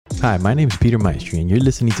Hi, my name is Peter Maestri, and you're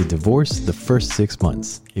listening to Divorce the First 6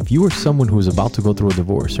 Months. If you are someone who is about to go through a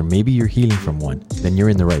divorce, or maybe you're healing from one, then you're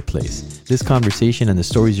in the right place. This conversation and the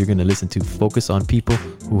stories you're going to listen to focus on people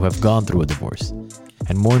who have gone through a divorce,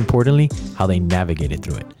 and more importantly, how they navigated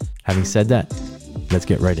through it. Having said that, let's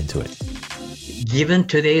get right into it. Given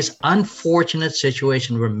today's unfortunate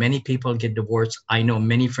situation where many people get divorced, I know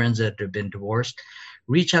many friends that have been divorced,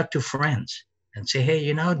 reach out to friends and say,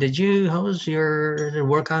 hey, how's your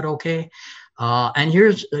workout okay? And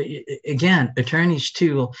here's, again, attorneys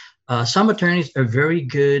too. Some attorneys are very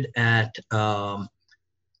good at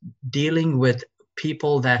dealing with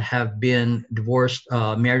people that have been divorced,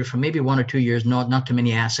 married for maybe 1 or 2 years, not too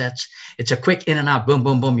many assets. It's a quick in and out, boom,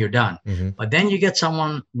 boom, boom, you're done. Mm-hmm. But then you get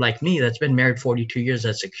someone like me that's been married 42 years,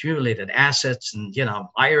 that's accumulated assets and,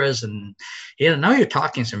 IRAs, and, now you're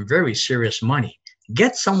talking some very serious money.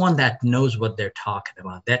 Get someone that knows what they're talking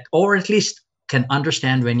about, that, or at least can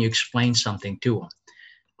understand when you explain something to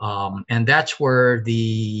them. And that's where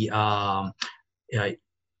the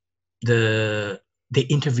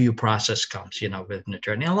interview process comes, with an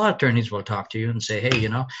attorney. A lot of attorneys will talk to you and say, hey,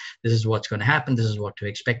 this is what's going to happen. This is what to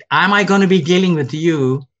expect. Am I going to be dealing with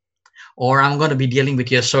you, or I'm going to be dealing with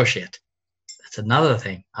your associate? That's another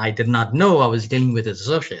thing. I did not know I was dealing with his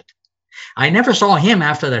associate. I never saw him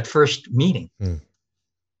after that first meeting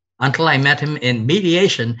until I met him in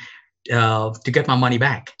mediation to get my money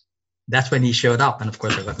back. That's when he showed up. And of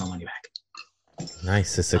course, I got my money back.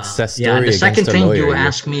 Nice. A success story. Yeah. And the second thing lawyer, you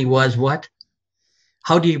asked me was what?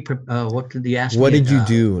 How do you, what did you ask me? What did you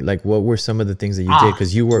do? Like, what were some of the things that you did?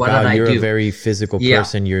 Because you work out, you're a very physical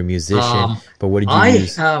person, you're a musician, but what did you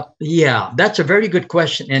use? Yeah, that's a very good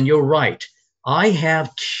question. And you're right. I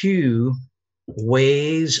have two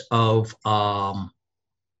ways of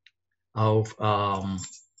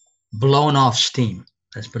blown off steam.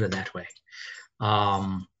 Let's put it that way.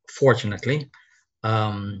 Fortunately,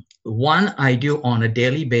 one I do on a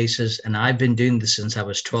daily basis, and I've been doing this since I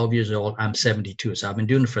was 12 years old. I'm 72, so I've been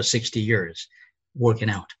doing it for 60 years, working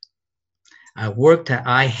out. I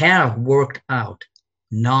have worked out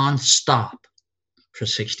nonstop for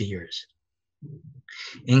 60 years,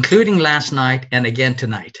 including last night and again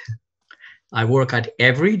tonight. I work out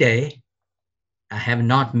every day. I have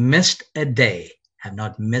not missed a day.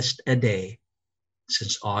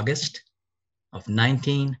 Since August of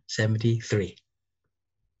 1973.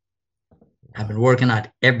 I've been working out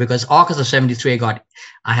because August of 73, I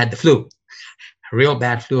had the flu, a real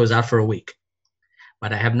bad flu. I was out for a week,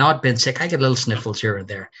 but I have not been sick. I get little sniffles here and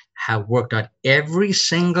there. I have worked out every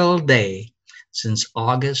single day since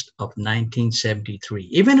August of 1973,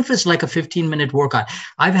 even if it's like a 15-minute workout.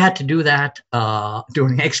 I've had to do that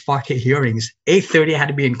during ex parte hearings. 8:30, I had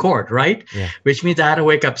to be in court, right? Yeah. Which means I had to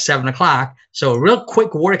wake up 7 o'clock. So a real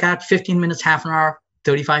quick workout, 15 minutes, half an hour,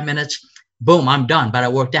 35 minutes, boom, I'm done, but I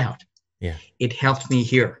worked out. Yeah. It helped me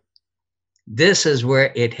here. This is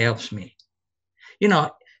where it helps me.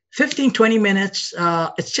 15, 20 minutes,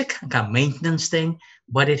 it's just like a maintenance thing,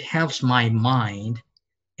 but it helps my mind.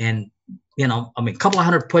 And a couple of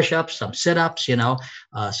hundred push-ups, some sit-ups,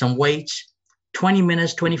 some weights, 20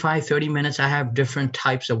 minutes, 25, 30 minutes. I have different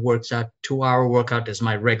types of workouts. 2-hour workout is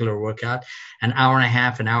my regular workout. An hour and a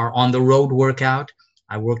half, an hour on the road workout.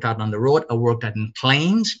 I worked out on the road. I worked out in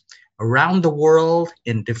planes, around the world,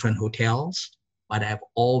 in different hotels, but I've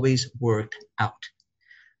always worked out.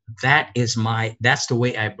 That's the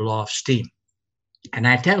way I blow off steam. And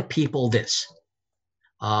I tell people this,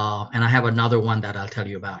 and I have another one that I'll tell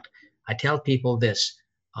you about. I tell people this,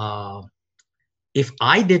 if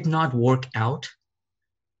I did not work out,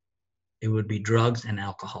 it would be drugs and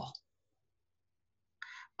alcohol.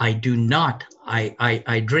 I do not,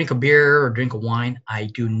 I drink a beer or drink a wine. I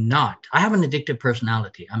do not. I have an addictive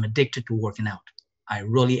personality. I'm addicted to working out. I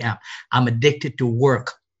really am. I'm addicted to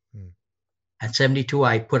work. At 72,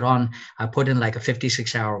 I put in like a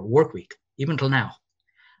 56-hour work week, even till now.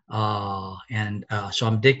 So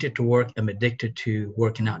I'm addicted to work. I'm addicted to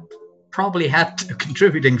working out. Probably had a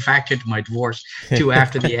contributing factor to my divorce too,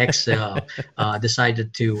 after the ex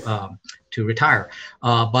decided to retire.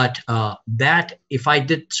 But that if I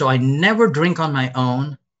did, so I never drink on my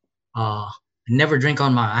own. I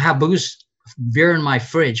have beer in my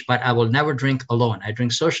fridge, but I will never drink alone. I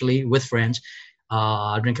drink socially with friends.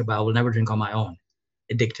 I will never drink on my own.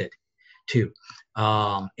 Addicted too.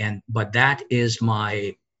 But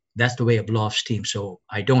that's the way I blow off steam. So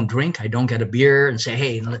I don't drink. I don't get a beer and say,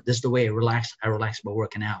 hey, this is the way I relax. I relax by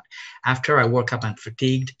working out. After I work up and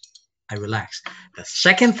fatigued, I relax. The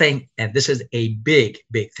second thing, and this is a big,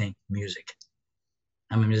 big thing, music.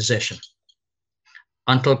 I'm a musician.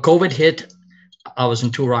 Until COVID hit, I was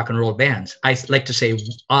in two rock and roll bands. I like to say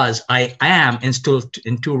us. I am still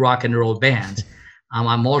in two rock and roll bands. I'm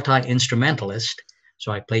a multi-instrumentalist,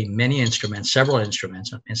 so I play many instruments, several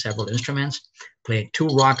instruments, and several instruments. Play two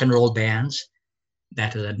rock and roll bands.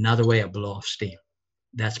 That is another way I blow off steam.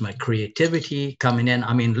 That's my creativity coming in.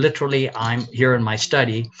 I mean, literally, I'm here in my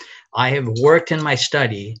study. I have worked in my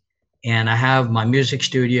study, and I have my music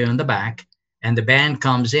studio in the back. And the band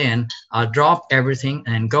comes in, I'll drop everything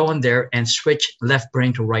and go in there and switch left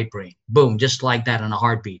brain to right brain. Boom, just like that in a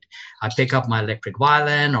heartbeat. I pick up my electric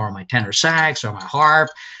violin or my tenor sax or my harp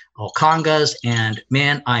or congas, and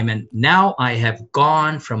man, now I have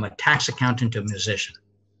gone from a tax accountant to a musician.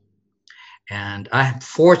 And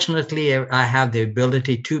fortunately, I have the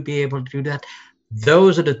ability to be able to do that.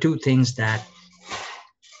 Those are the two things that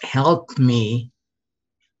helped me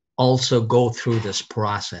also go through this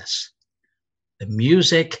process. The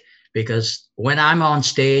music, because when I'm on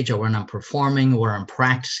stage or when I'm performing, or I'm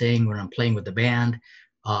practicing, or I'm playing with the band,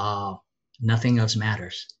 nothing else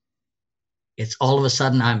matters. It's all of a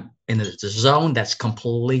sudden I'm in a zone that's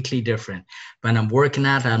completely different. When I'm working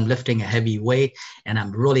out, I'm lifting a heavy weight and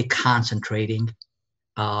I'm really concentrating.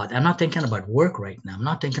 I'm not thinking about work right now. I'm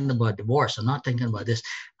not thinking about divorce. I'm not thinking about this.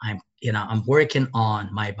 I'm working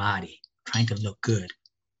on my body, trying to look good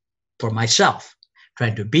for myself,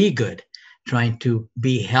 trying to be good, trying to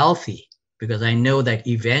be healthy, because I know that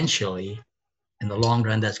eventually in the long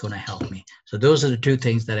run, that's going to help me. So those are the two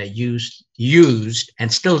things that I used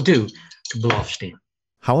and still do to blow off steam.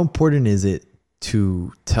 How important is it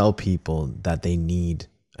to tell people that they need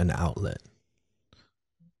an outlet?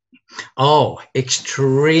 Oh,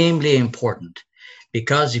 extremely important.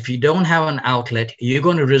 Because if you don't have an outlet, you're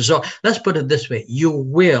going to resort. Let's put it this way. You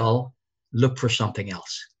will look for something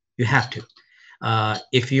else. You have to.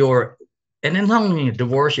 If you're, and then not only a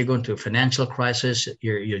divorce, you're going through a financial crisis.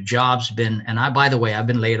 Your job's been, and by the way, I've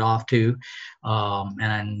been laid off too.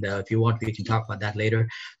 And if you want, we can talk about that later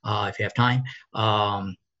if you have time.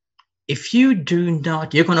 If you do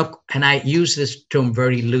not, you're going to, and I use this term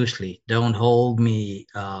very loosely, don't hold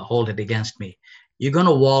it against me. You're going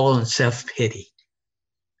to wallow in self-pity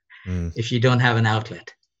if you don't have an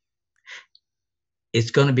outlet. It's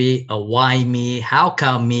going to be a why me, how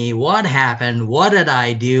come me, what happened, what did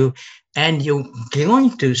I do? And you're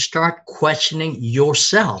going to start questioning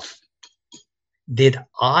yourself. Did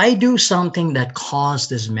I do something that caused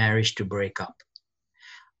this marriage to break up?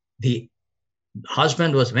 The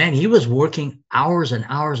husband he was working hours and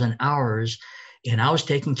hours and hours, and I was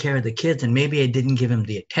taking care of the kids, and maybe I didn't give him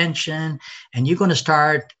the attention. And you're going to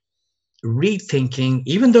start rethinking,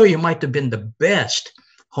 even though you might have been the best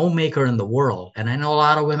homemaker in the world, and I know a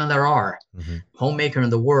lot of women there are, homemaker in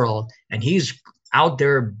the world, and he's out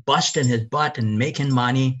there busting his butt and making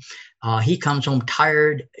money. He comes home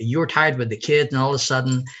tired, you're tired with the kids, and all of a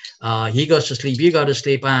sudden he goes to sleep, you go to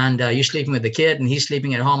sleep, and you're sleeping with the kid, and he's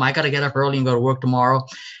sleeping at home. I got to get up early and go to work tomorrow.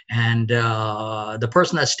 And the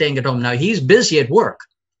person that's staying at home now, he's busy at work.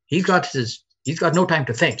 He's got no time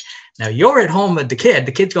to think. Now you're at home with the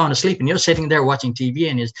kid's gone to sleep, and you're sitting there watching TV,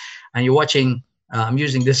 and you're watching. I'm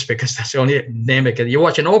using this because that's the only name it can. You're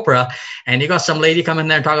watching Oprah, and you got some lady coming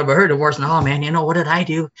there talking about her divorce, and oh man, what did I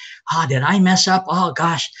do? Did I mess up? Oh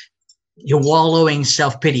gosh. You're wallowing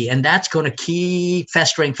self-pity, and that's going to keep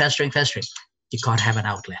festering. You can't have an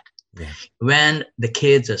outlet. Yeah. When the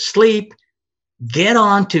kid's asleep, get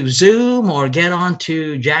on to Zoom or get on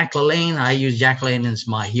to Jack LaLanne. I use Jack LaLanne as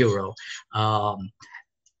my hero.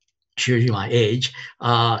 Shows you my age.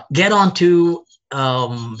 Get on to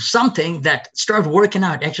something that start working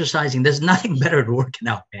out, exercising. There's nothing better than working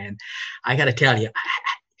out, man. I got to tell you,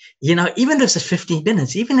 even if it's 15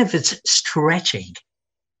 minutes, even if it's stretching,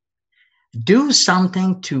 do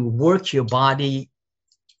something to work your body,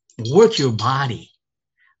 and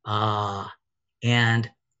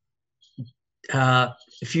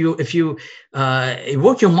if you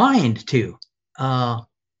work your mind too.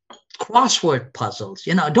 Crossword puzzles.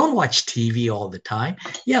 Don't watch TV all the time.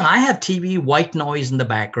 Yeah, I have TV, white noise in the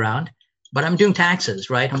background, but I'm doing taxes,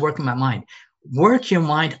 right? I'm working my mind. Work your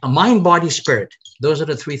mind, mind, body, spirit. Those are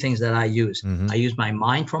the three things that I use. I use my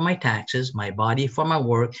mind for my taxes, my body for my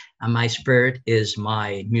work, and my spirit is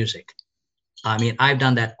my music. I mean, I've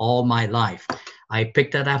done that all my life. I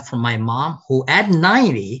picked that up from my mom, who at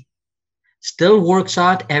 90 still works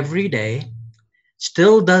out every day,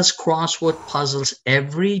 still does crossword puzzles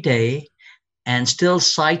every day, and still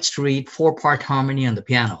sights to read 4-part harmony on the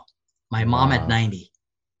piano. My mom at 90.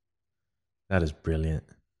 That is brilliant.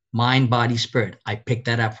 Mind, body, spirit. I picked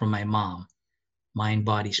that up from my mom. Mind,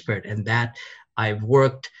 body, spirit. And that I've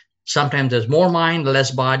worked Sometimes there's more mind,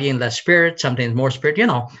 less body, and less spirit. Sometimes more spirit,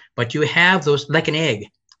 but you have those like an egg.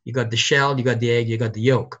 You got the shell, you got the egg, you got the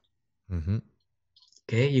yolk. Mm-hmm.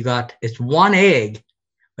 Okay. It's one egg,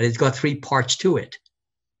 but it's got three parts to it.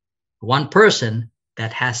 One person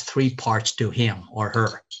that has three parts to him or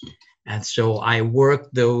her. And so I work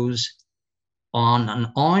those on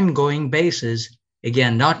an ongoing basis.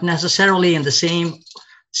 Again, not necessarily in the same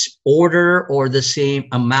order or the same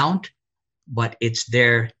amount, but it's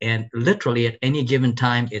there. And literally at any given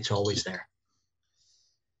time, it's always there.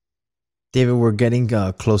 David, we're getting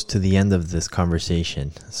close to the end of this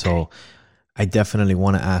conversation. So I definitely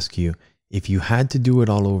want to ask you, if you had to do it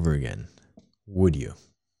all over again, would you?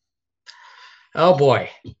 Oh boy,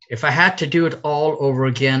 if I had to do it all over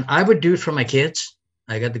again, I would do it for my kids.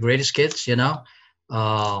 I got the greatest kids, Yes,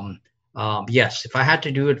 if I had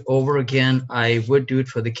to do it over again, I would do it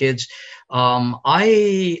for the kids.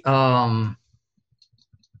 I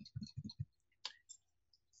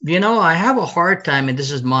have a hard time, and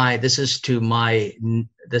this is my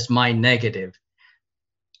negative.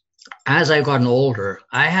 As I've gotten older,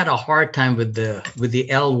 I had a hard time with the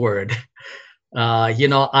L word.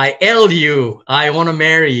 I L you, I want to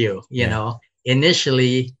marry you,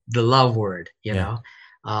 initially the love word,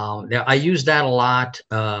 I use that a lot.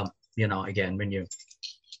 Again, when you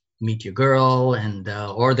meet your girl and,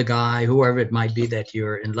 or the guy, whoever it might be that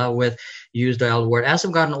you're in love with, use the L word. As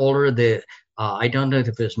I've gotten older, I don't know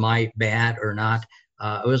if it's my bad or not.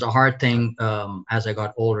 It was a hard thing as I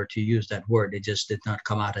got older to use that word. It just did not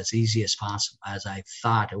come out as easy as possible as I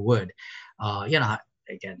thought it would.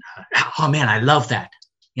 Again, oh man, I love that.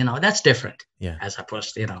 That's different. Yeah. As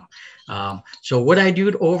opposed to, so would I do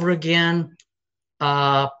it over again?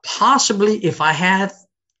 Possibly if I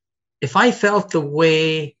felt the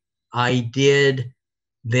way I did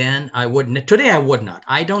then, I wouldn't. Today, I would not.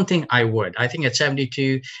 I don't think I would. I think at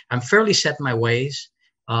 72, I'm fairly set in my ways.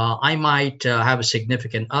 I might have a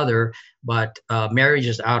significant other, but marriage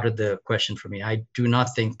is out of the question for me. I do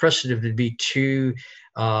not think precedent would be too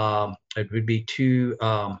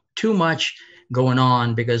much going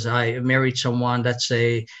on, because I married someone, let's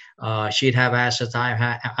say she'd have assets,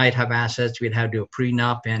 I'd have assets, we'd have to do a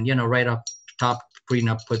prenup, and right up top,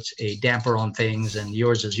 prenup puts a damper on things, and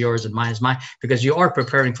yours is yours and mine is mine, because you are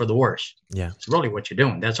preparing for the worst. Yeah. It's really what you're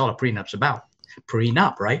doing. That's all a prenup's about.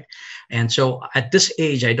 Prenup, right? And so at this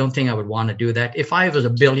age, I don't think I would want to do that. If I was a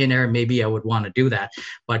billionaire, maybe I would want to do that.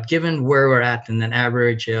 But given where we're at in an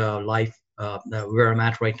average life, where I'm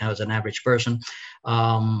at right now as an average person,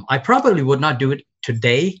 I probably would not do it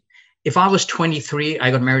today. If I was 23,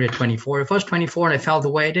 I got married at 24. If I was 24 and I felt the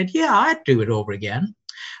way I did, yeah, I'd do it over again.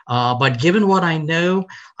 But given what I know,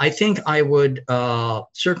 I think I would,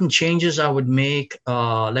 certain changes I would make.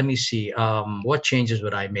 Let me see. What changes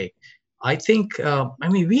would I make? I think,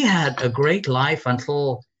 we had a great life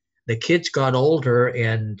until the kids got older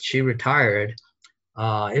and she retired.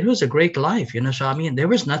 It was a great life, so, there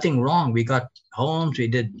was nothing wrong. We got homes. We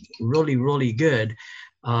did really, really good.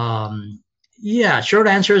 Yeah, short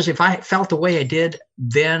answer is, if I felt the way I did,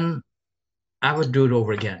 then I would do it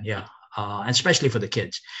over again. Yeah. And especially for the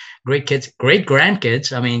kids, great kids, great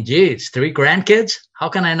grandkids. Geez, 3 grandkids. How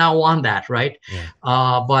can I not want that? Right.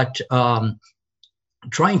 Yeah. But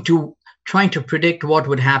trying to predict what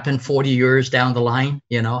would happen 40 years down the line,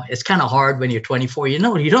 it's kind of hard when you're 24.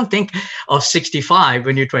 You don't think of 65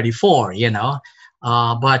 when you're 24,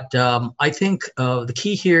 but I think the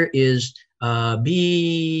key here is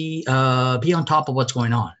be on top of what's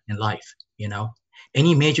going on in life,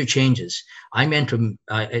 any major changes. I meant to,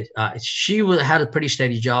 she had a pretty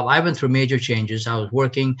steady job. I went through major changes. I was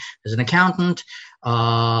working as an accountant,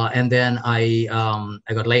 and then I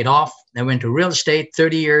got laid off. I went to real estate,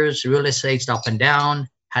 30 years, real estate's up and down,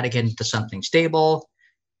 had to get into something stable.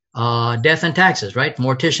 Death and taxes, right?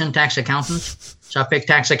 Mortician, tax accountant. So I picked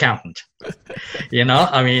tax accountant.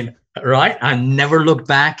 Right? I never looked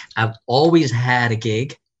back. I've always had a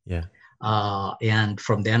gig. Yeah. And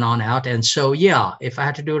from then on out. And so, yeah, if I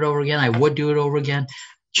had to do it over again, I would do it over again.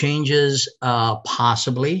 Changes,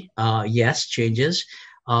 possibly. Yes, changes.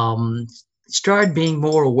 Start being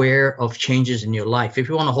more aware of changes in your life. If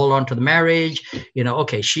you want to hold on to the marriage,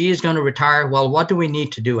 okay, she is going to retire. Well, what do we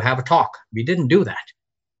need to do? Have a talk. We didn't do that.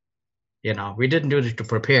 We didn't do it to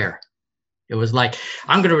prepare. It was like,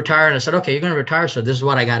 I'm going to retire. And I said, okay, you're going to retire. So this is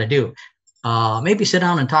what I got to do. Maybe sit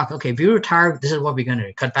down and talk. Okay, if you retire, this is what we're going to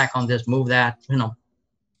do. Cut back on this, move that,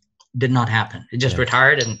 did not happen. It just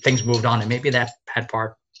retired and things moved on. And maybe that had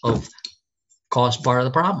caused part of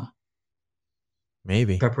the problem.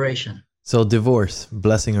 Maybe. Preparation. So divorce,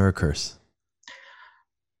 blessing or a curse?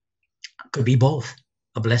 Could be both,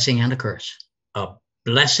 a blessing and a curse.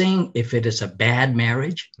 blessing if it is a bad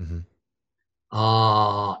marriage, Mm-hmm.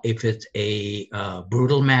 if it's a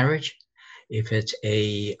brutal marriage, if it's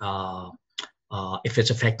if it's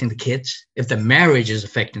affecting the kids, if the marriage is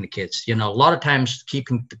affecting the kids. A lot of times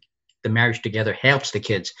keeping the marriage together helps the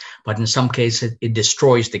kids, but in some cases it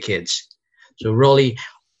destroys the kids. So really,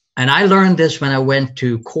 and I learned this when I went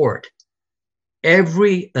to court.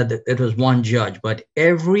 It was one judge, but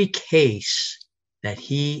every case that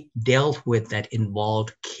he dealt with that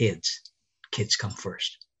involved kids come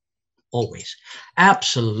first. Always.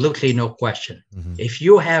 Absolutely no question. Mm-hmm. If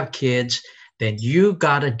you have kids, then you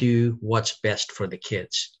got to do what's best for the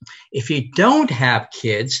kids. If you don't have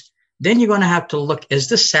kids, then you're going to have to look, is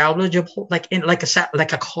this salvageable? Like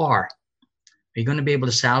a car. Are you going to be able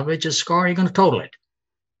to salvage this car? Or are you going to total it?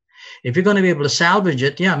 If you're going to be able to salvage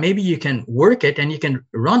it, yeah, maybe you can work it and you can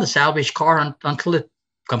run the salvage car until it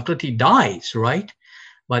completely dies, right?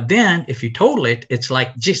 But then if you total it, it's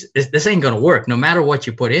like, geez, this ain't going to work. No matter what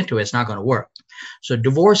you put into it, it's not going to work. So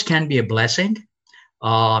divorce can be a blessing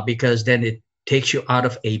because then it takes you out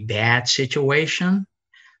of a bad situation.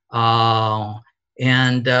 It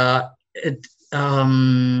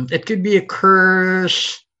could be a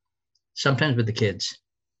curse sometimes with the kids.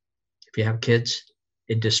 If you have kids,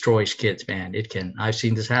 it destroys kids, man. It can. I've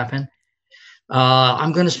seen this happen.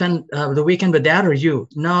 I'm going to spend the weekend with dad or you.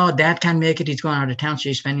 No, dad can't make it. He's going out of town. So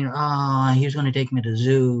he's spending, he's going to take me to the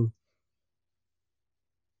zoo.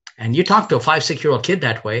 And you talk to a 5-6-year-old kid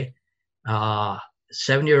that way,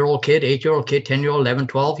 7-year-old kid, 8-year-old kid, 10-year-old, 11,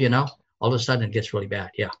 12, all of a sudden it gets really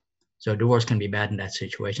bad. Yeah. So divorce can be bad in that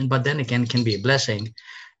situation. But then again, it can be a blessing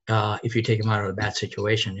if you take them out of a bad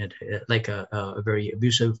situation, like a very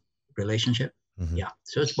abusive relationship. Mm-hmm. Yeah.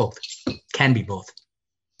 So it's both. Can be both.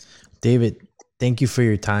 David, thank you for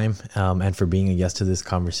your time and for being a guest to this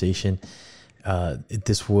conversation.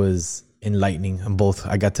 This was enlightening.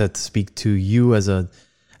 I got to speak to you as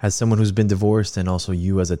someone who's been divorced and also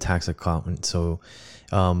you as a tax accountant. So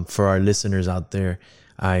for our listeners out there,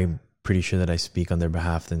 I'm pretty sure that I speak on their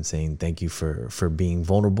behalf and saying thank you for being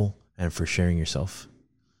vulnerable and for sharing yourself.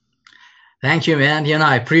 Thank you, man.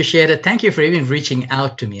 I appreciate it. Thank you for even reaching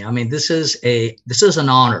out to me. I mean, this is an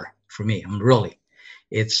honor for me.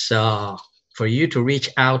 It's for you to reach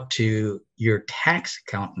out to your tax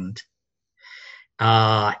accountant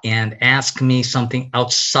and ask me something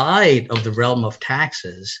outside of the realm of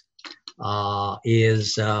taxes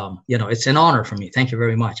it's an honor for me. Thank you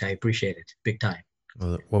very much. I appreciate it big time.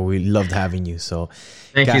 Well, we loved having you. So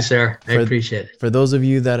thank you, sir. I appreciate it. For those of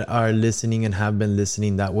you that are listening and have been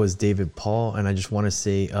listening, that was David Paul. And I just want to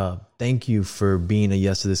say thank you for being a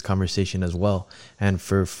yes to this conversation as well, and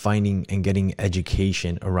for finding and getting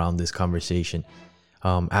education around this conversation.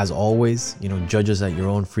 As always, judge us at your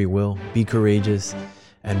own free will, be courageous,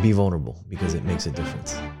 and be vulnerable, because it makes a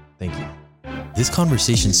difference. Thank you. This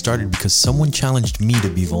conversation started because someone challenged me to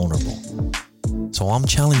be vulnerable. So I'm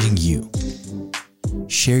challenging you.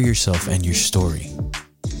 Share yourself and your story.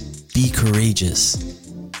 Be courageous.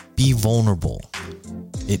 Be vulnerable.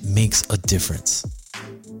 It makes a difference.